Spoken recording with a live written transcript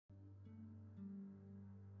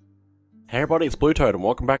Hey everybody, it's BlueToad and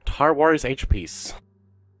welcome back to Hyrule Warriors H-Piece.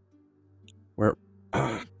 We're...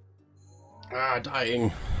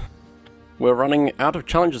 dying. We're running out of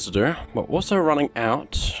challenges to do, but also running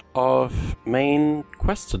out of main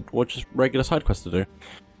quests, or just regular side quests to do.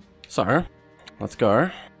 So, let's go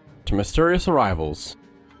to Mysterious Arrivals.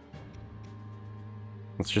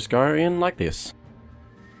 Let's just go in like this.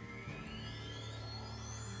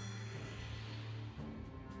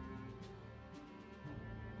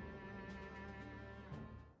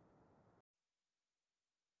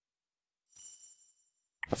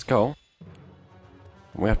 Let's go.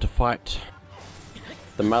 We have to fight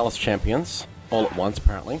the Malice champions all at once,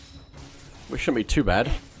 apparently. Which shouldn't be too bad.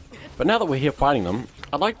 But now that we're here fighting them,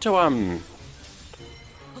 I'd like to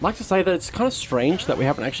say that it's kind of strange that we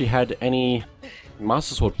haven't actually had any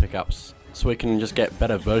Master Sword pickups, so we can just get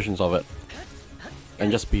better versions of it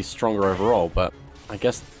and just be stronger overall. But I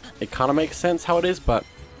guess it kind of makes sense how it is. But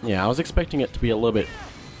yeah, I was expecting it to be a little bit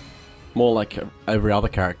more like every other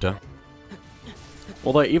character.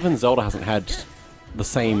 Although even Zelda hasn't had the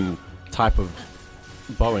same type of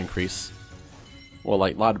bow increase, or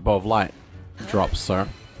like bow of light drops, so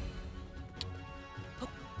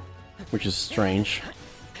which is strange.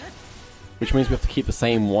 Which means we have to keep the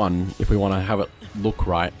same one if we want to have it look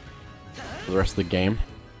right for the rest of the game.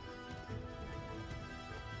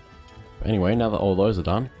 But anyway, now that all those are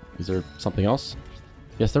done, is there something else?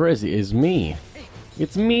 Yes, there is. It is me.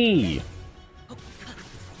 It's me.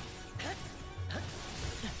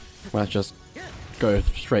 Let's just go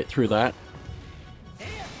straight through that.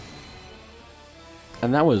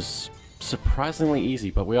 And that was surprisingly easy,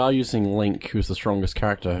 but we are using Link, who's the strongest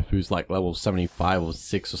character, who's like level 75 or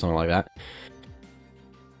 6 or something like that.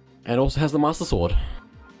 And also has the Master Sword.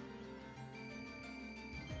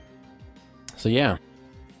 So yeah.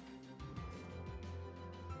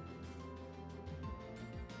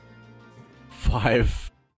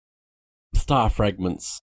 Five star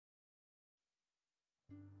fragments.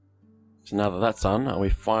 So now that that's done, are we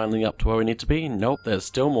finally up to where we need to be? Nope, there's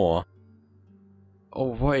still more. Oh,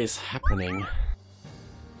 what is happening?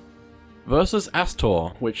 Versus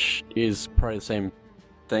Astor, which is probably the same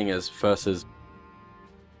thing as versus...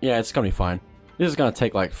 Yeah, it's gonna be fine. This is gonna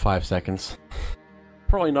take like 5 seconds.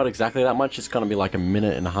 Probably not exactly that much, it's gonna be like a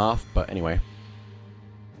minute and a half, but anyway.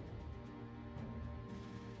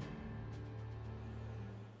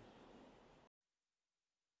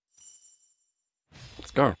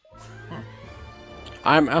 Let's go.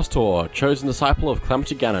 I'm Astor, chosen disciple of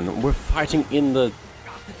Calamity Ganon. We're fighting in the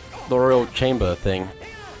royal chamber thing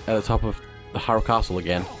at the top of the Hyrule Castle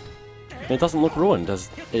again. And it doesn't look ruined as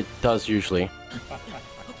it does usually,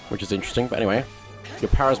 which is interesting. But anyway, your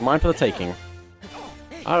power is mine for the taking.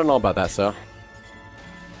 I don't know about that, sir.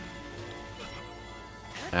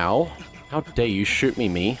 Ow. How dare you shoot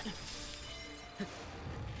me?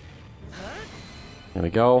 There we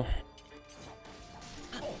go.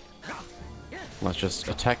 Let's just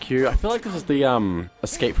attack you. I feel like this is the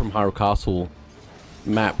Escape from Hyrule Castle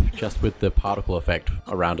map, just with the particle effect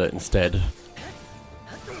around it instead.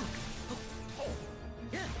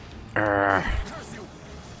 Oh,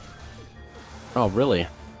 really?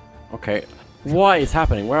 Okay. What is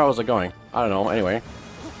happening? Where was I going? I don't know. Anyway.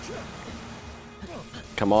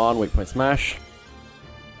 Come on, weak point smash.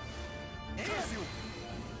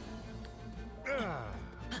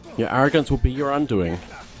 Your arrogance will be your undoing.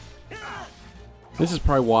 This is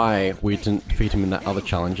probably why we didn't defeat him in that other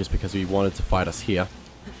challenge, is because he wanted to fight us here.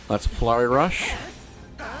 Let's Flurry Rush.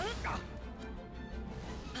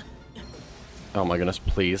 Oh my goodness,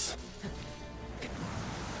 please.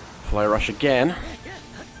 Flurry Rush again.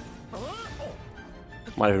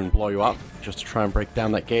 Might even blow you up, just to try and break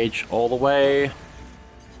down that gauge all the way.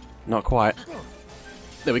 Not quite.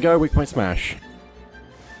 There we go, weak point smash.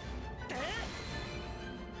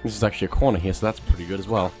 This is actually a corner here, so that's pretty good as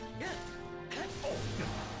well.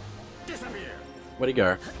 Where'd he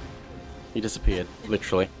go? He disappeared,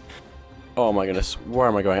 literally. Oh my goodness, where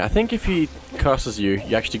am I going? I think if he curses you,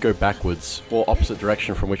 you actually go backwards, or opposite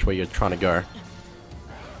direction from which way you're trying to go.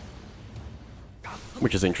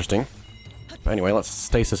 Which is interesting. But anyway, let's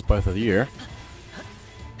stasis both of you.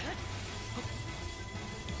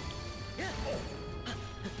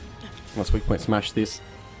 Let's weak point smash this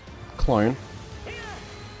clone.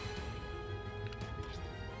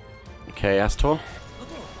 Okay, Astor.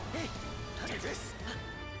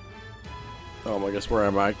 Oh my gosh, where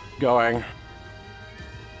am I going?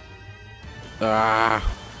 Ah!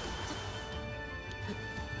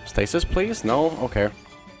 Stasis, please? No? Okay.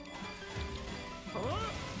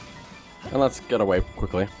 And let's get away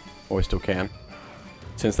quickly. Or we still can.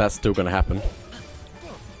 Since that's still gonna happen.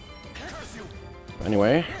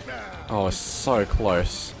 Anyway, Oh, it's so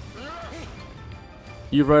close.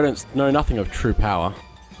 You rodents know nothing of true power.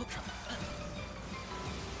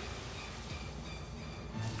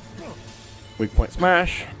 Weak point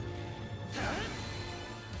smash.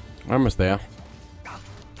 Almost there.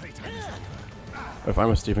 I've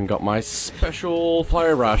almost even got my special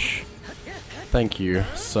Flurry Rush. Thank you,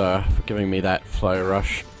 sir, for giving me that Flurry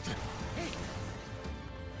Rush.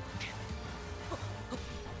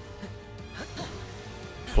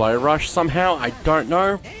 Flurry Rush somehow, I don't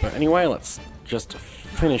know. But anyway, let's just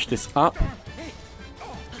finish this up.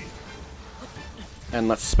 And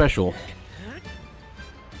let's special.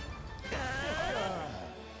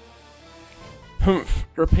 Humph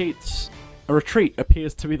repeats. A retreat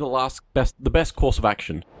appears to be the best course of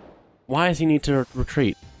action. Why does he need to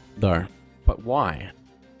retreat, though? But why?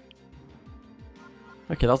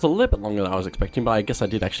 Okay, that was a little bit longer than I was expecting, but I guess I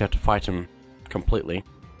did actually have to fight him completely.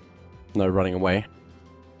 No running away.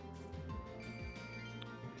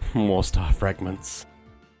 More star fragments.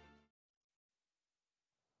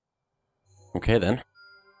 Okay then.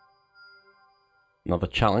 Another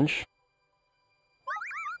challenge.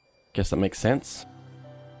 Guess that makes sense.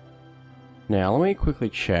 Now, let me quickly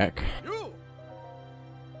check.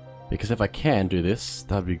 Because if I can do this,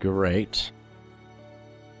 that'd be great.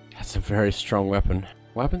 That's a very strong weapon.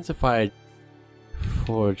 What happens if I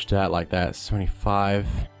forged out like that? 75.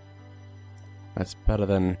 That's better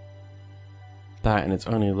than that, and it's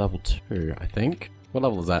only level 2, I think. What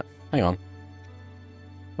level is that? Hang on.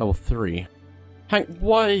 Level 3.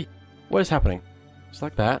 Why? What is happening? Just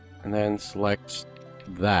like that, and then select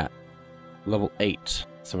that. Level 8,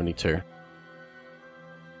 72.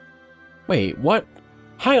 Wait, what?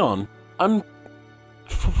 Hang on! I'm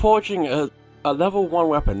forging a level 1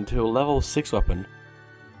 weapon to a level 6 weapon.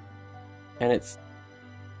 And it's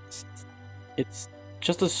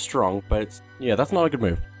just as strong, but it's... yeah, that's not a good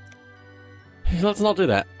move. Let's not do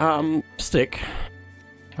that. Stick.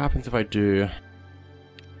 What happens if I do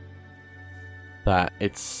that?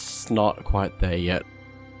 It's not quite there yet.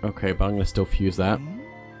 Okay, but I'm gonna still fuse that.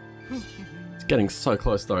 It's getting so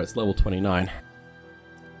close though, it's level 29.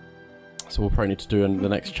 So we'll probably need to do in the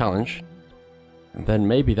next challenge. And then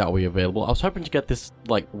maybe that will be available. I was hoping to get this,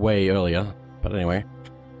 like, way earlier. But anyway.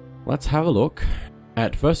 Let's have a look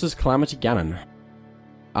at versus Calamity Ganon.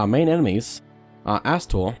 Our main enemies are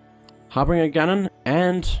Astor, Harbinger Ganon,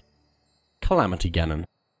 and Calamity Ganon.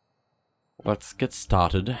 Let's get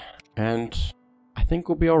started. And I think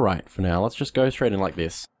we'll be alright for now. Let's just go straight in like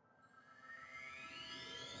this.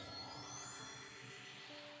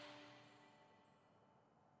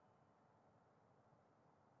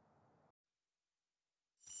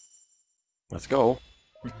 Let's go.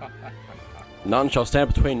 None shall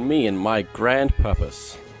stand between me and my grand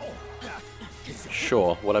purpose.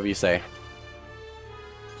 Sure, whatever you say.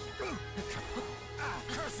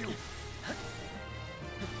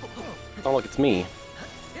 Oh look, it's me.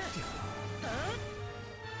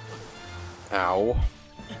 Ow.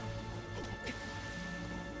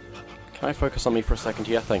 Can I focus on me for a second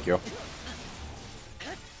here? Thank you.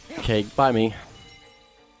 Okay, bye me.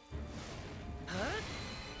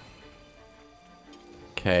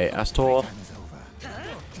 Okay, Astor.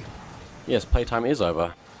 Yes, playtime is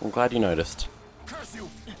over. I'm glad you noticed.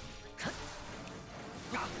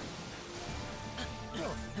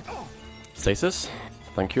 Stasis.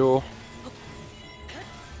 Thank you.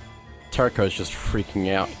 Terrico's just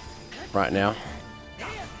freaking out right now.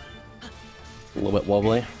 A little bit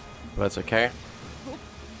wobbly, but that's okay.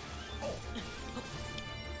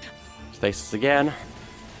 Stasis again.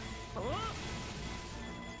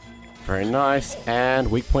 Very nice, and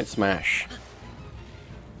weak point smash.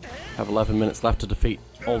 Have 11 minutes left to defeat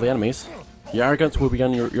all the enemies. Your arrogance will be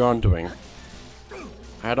on your undoing.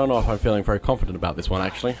 I don't know if I'm feeling very confident about this one,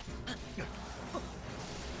 actually.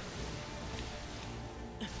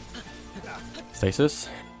 Stasis.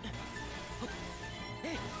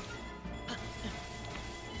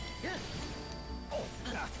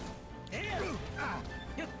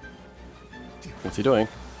 What's he doing?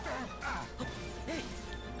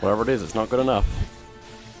 Whatever it is, it's not good enough.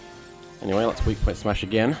 Anyway, let's weak point smash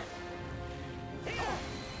again.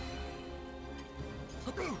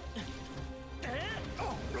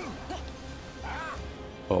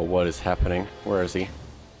 Oh, what is happening? Where is he?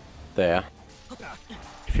 There.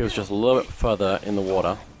 If he was just a little bit further in the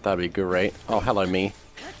water, that'd be great. Oh, hello, me.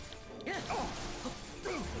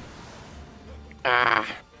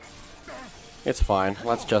 Ah! It's fine.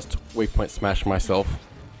 Let's just weak point smash myself.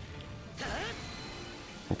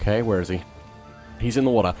 Okay, where is he? He's in the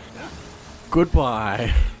water.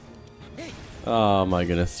 Goodbye! Oh my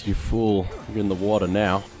goodness, you fool. You're in the water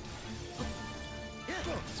now.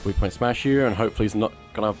 So we point smash you, and hopefully he's not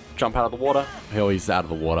gonna jump out of the water. Oh, he's out of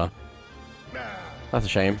the water. That's a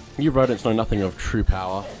shame. You rodents know nothing of true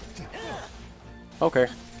power. Okay,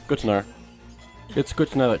 good to know. It's good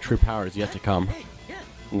to know that true power is yet to come.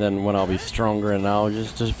 And then when I'll be stronger and I'll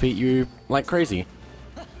just defeat you like crazy.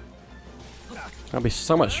 I'll be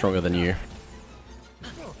so much stronger than you.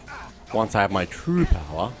 Once I have my true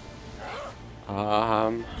power.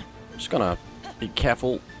 Just gonna be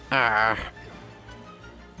careful.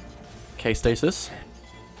 Okay, stasis.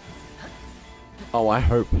 Oh, I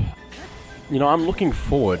hope. You know, I'm looking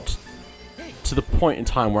forward to the point in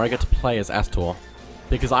time where I get to play as Astor.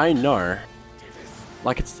 Because I know,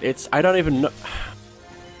 like, I don't even know.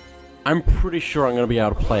 I'm pretty sure I'm going to be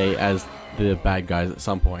able to play as the bad guys at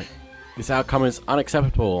some point. This outcome is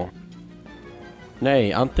unacceptable.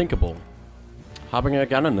 Nay, unthinkable. Harbinger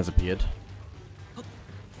Ganon has appeared.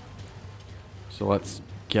 So let's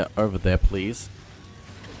get over there, please.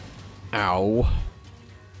 Ow.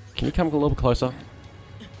 Can you come a little bit closer?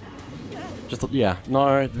 Just, yeah,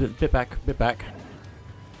 no, bit back, bit back.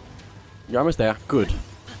 You're almost there. Good.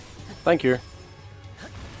 Thank you.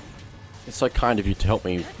 It's so kind of you to help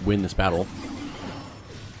me win this battle.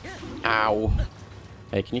 Ow.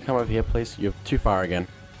 Hey, can you come over here, please? You're too far again.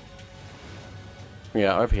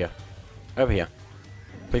 Yeah, over here. Over here.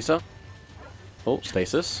 Please, sir? Oh,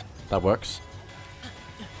 stasis. That works.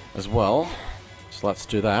 As well. So let's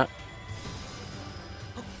do that.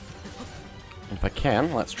 And if I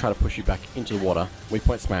can, let's try to push you back into the water. Weak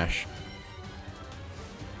point smash.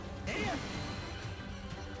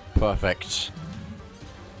 Perfect.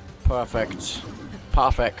 Perfect.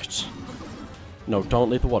 Perfect. No, don't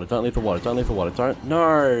leave the water. Don't leave the water. Don't leave the water. Don't.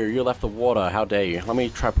 No, you left the water. How dare you? Let me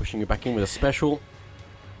try pushing you back in with a special.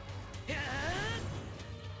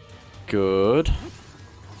 Good.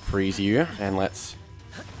 Freeze you. And let's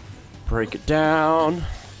break it down.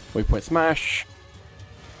 Weak point smash.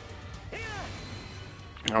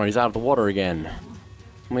 Oh, he's out of the water again.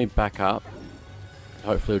 Let me back up.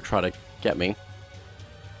 Hopefully he'll try to get me.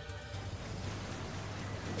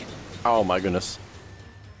 Oh my goodness.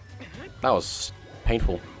 That was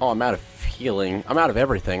painful. Oh, I'm out of healing. I'm out of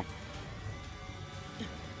everything.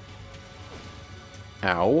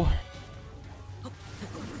 Ow.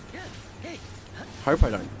 Hope I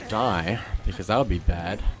don't die, because that would be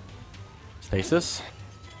bad. Stasis.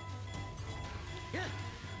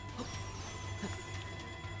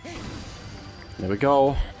 There we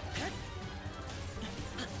go.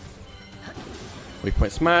 Weak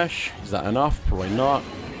point smash. Is that enough? Probably not.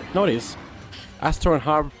 No, it is. Astor and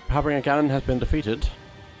Harbinger Ganon has been defeated.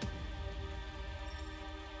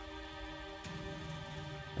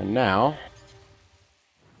 And now...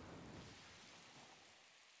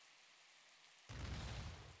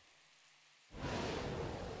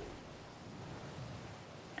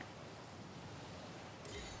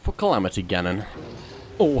 for Calamity Ganon.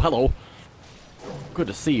 Oh, hello. Good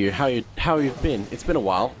to see you. How you've been? It's been a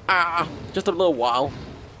while. Ah, just a little while.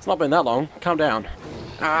 It's not been that long. Calm down.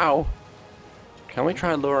 Ow. Can we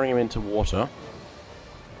try luring him into water?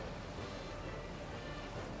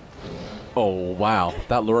 Oh, wow.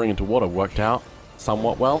 That luring into water worked out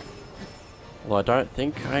somewhat well. Well, I don't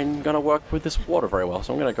think I'm going to work with this water very well,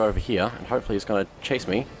 so I'm going to go over here, and hopefully he's going to chase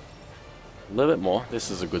me a little bit more. This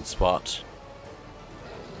is a good spot.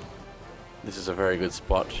 This is a very good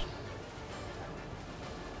spot.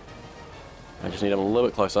 I just need him a little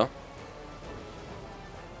bit closer.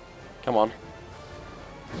 Come on.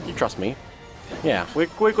 You trust me. Yeah,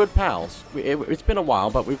 we're good pals. It's been a while,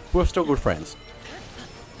 but we're still good friends.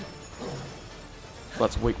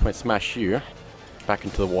 Let's weak point smash you back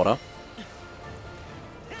into the water.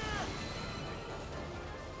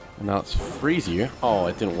 And now let's freeze you. Oh,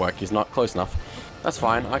 it didn't work. He's not close enough. That's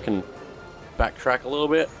fine. I can backtrack a little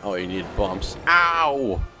bit. Oh, you need bumps.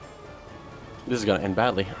 Ow! This is going to end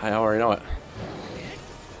badly. I already know it.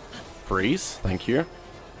 Freeze. Thank you.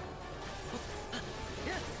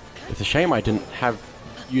 It's a shame I didn't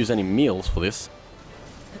use any meals for this.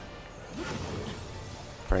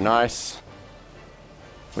 Very nice.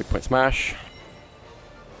 Weak point smash.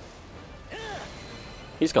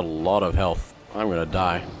 He's got a lot of health. I'm gonna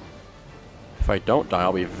die. If I don't die,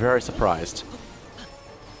 I'll be very surprised.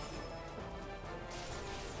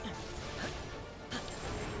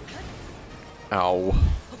 Ow.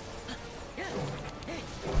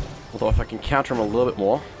 Although if I can counter him a little bit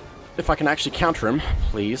more. If I can actually counter him,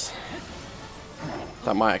 please.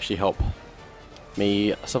 That might actually help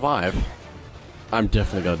me survive. I'm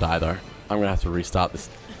definitely gonna die though. I'm gonna have to restart this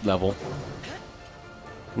level.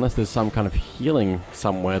 Unless there's some kind of healing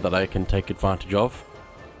somewhere that I can take advantage of.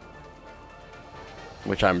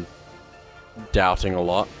 Which I'm doubting a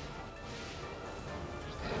lot.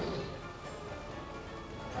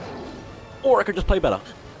 Or I could just play better.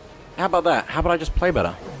 How about that? How about I just play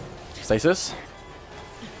better? Stasis.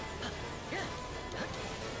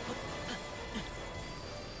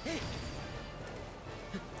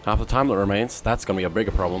 Half the time that remains, that's going to be a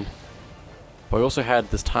bigger problem. But we also had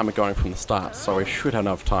this timer going from the start, so we should have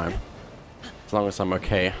enough time. As long as I'm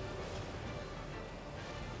okay.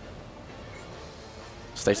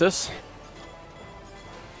 Stasis.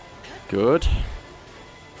 Good.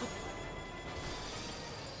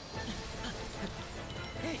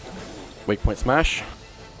 Weak point smash.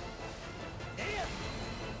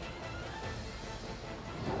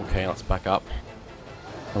 Okay, let's back up.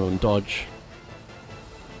 And dodge.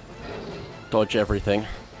 Dodge everything.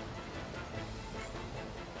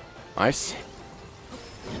 Nice.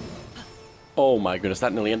 Oh my goodness,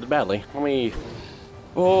 that nearly ended badly. Let me...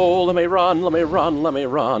 Oh, let me run, let me run, let me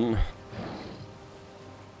run.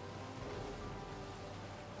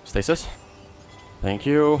 Stasis. Thank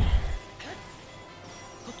you.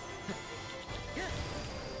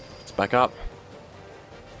 Let's back up.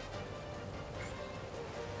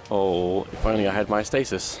 Oh, if only I had my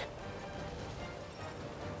stasis.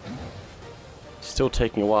 Still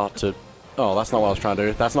taking a while to... Oh, that's not what I was trying to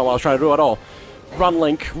do. That's not what I was trying to do at all. Run,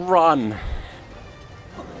 Link, run!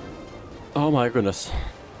 Oh my goodness.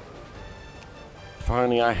 If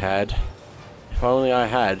only I had... If only I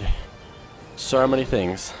had... So many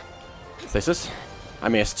things. Stasis? I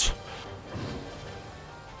missed.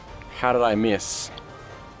 How did I miss?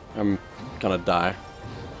 I'm gonna die.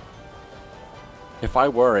 If I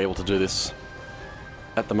were able to do this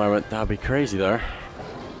at the moment, that would be crazy though.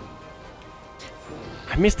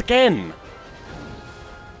 I missed again!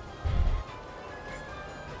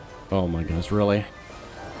 Oh my goodness, really?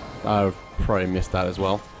 I've probably missed that as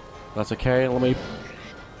well. That's okay, let me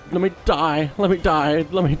die, let me die,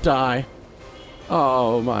 let me die.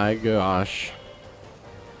 Oh my gosh.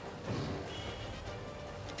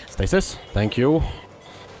 Stasis, thank you.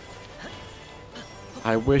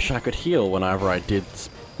 I wish I could heal whenever I did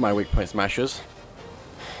my weak point smashes.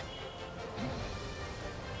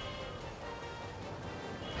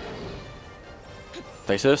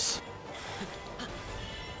 Stasis.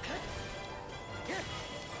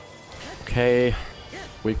 Okay.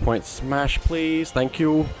 Weak point smash, please. Thank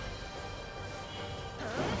you.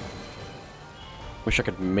 Wish I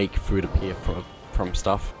could make food appear from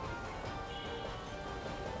stuff.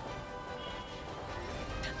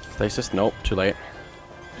 Stasis? Nope, too late.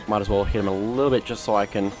 Might as well hit him a little bit just so I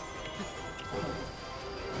can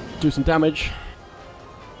do some damage.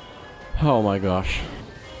 Oh my gosh.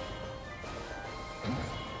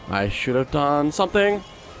 I should have done something.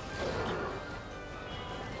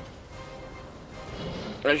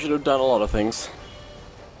 I should have done a lot of things.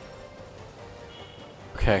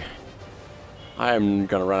 Okay. I am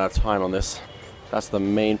gonna run out of time on this. That's the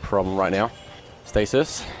main problem right now.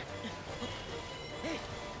 Stasis.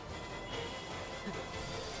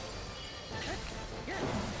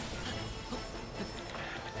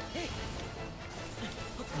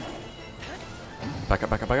 Back up,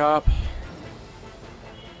 back up, back up.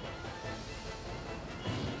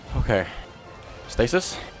 Okay.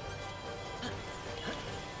 Stasis.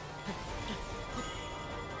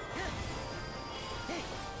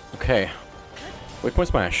 Okay. Weak point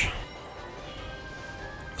smash.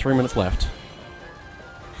 3 minutes left.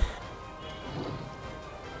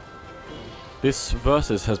 This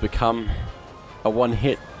versus has become a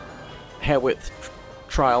one-hit hair width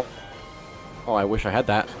trial. Oh, I wish I had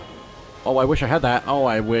that. Oh, I wish I had that. Oh,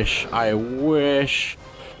 I wish. I wish.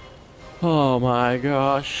 Oh my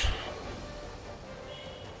gosh.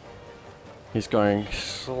 He's going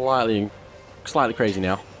slightly crazy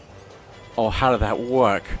now. Oh, how did that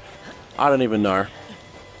work? I don't even know.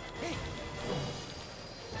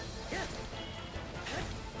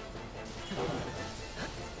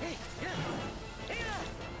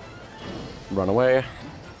 Run away.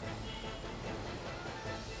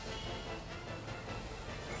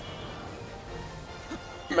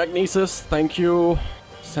 Magnesis, thank you.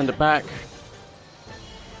 Send it back.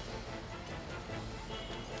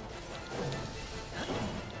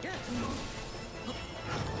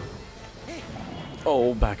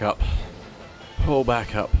 Oh, back up. Oh,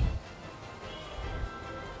 back up.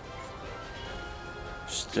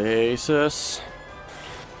 Stasis.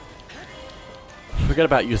 Forget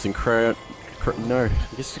about using no.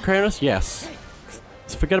 Is it Crayonus? Yes.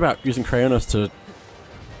 So forget about using Crayonus to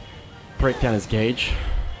break down his gauge.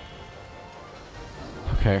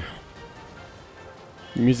 Okay.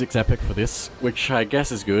 Music's epic for this, which I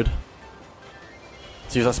guess is good.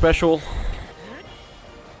 Let's use our special.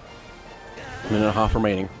 Minute and a half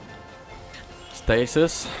remaining.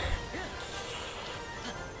 Stasis.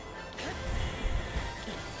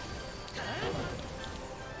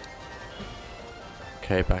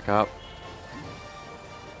 Okay, back up.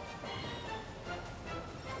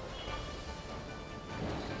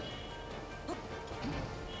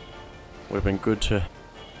 Would have been good to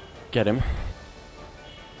get him.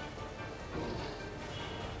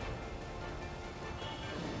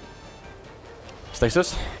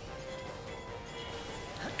 Stasis.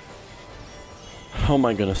 Oh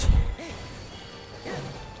my goodness.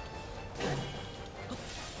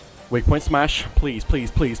 Weak point smash. Please,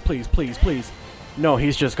 please, please, please, please, please. No,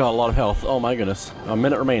 he's just got a lot of health. Oh my goodness. A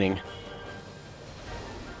minute remaining.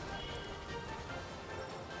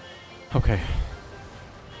 Okay.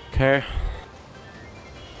 Okay.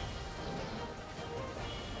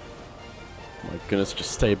 Oh my goodness,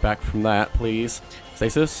 just stay back from that, please.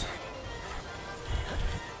 Stasis.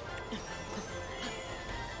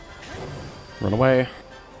 Run away.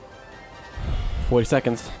 40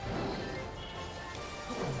 seconds.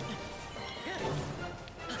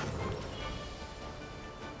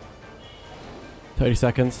 $30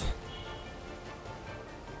 seconds.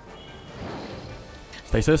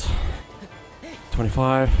 Stasis.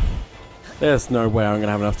 25. There's no way I'm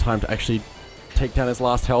gonna have enough time to actually take down his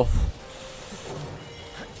last health.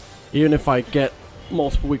 Even if I get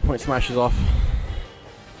multiple weak point smashes off.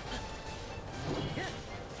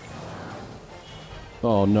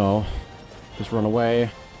 Oh no. Just run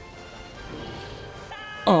away.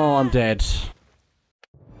 Oh, I'm dead.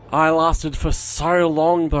 I lasted for so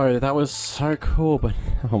long though, that was so cool, but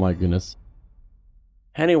oh my goodness.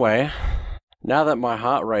 Anyway, now that my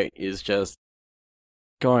heart rate is just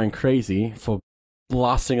going crazy for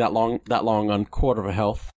lasting that long on quarter of a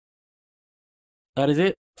health, that is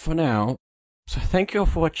it for now. So thank you all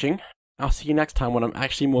for watching. I'll see you next time when I'm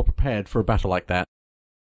actually more prepared for a battle like that.